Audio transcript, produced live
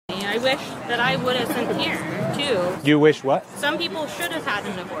I wish that I would have been here, too. You wish what? Some people should have had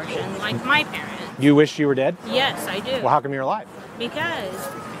an abortion, like my parents. You wish you were dead? Yes, I do. Well, how come you're alive? Because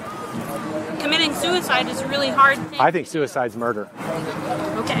committing suicide is a really hard thing. I think suicide's murder.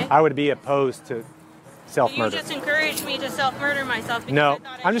 Okay. I would be opposed to self-murder. You just encouraged me to self-murder myself because No, I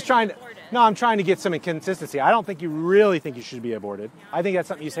thought I'm just trying to. aborted. No, I'm trying to get some inconsistency. I don't think you really think you should be aborted. I think that's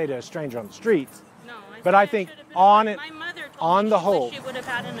something you say to a stranger on the streets. No, But I think on it, my mother told on me the she whole, wished she would have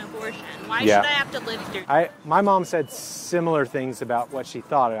had an abortion. Why Yeah. should I have to live through? my mom said similar things about what she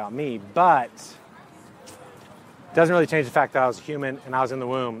thought about me, but it doesn't really change the fact that I was human and I was in the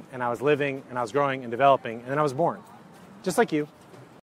womb and I was living and I was growing and developing and then I was born, just like you.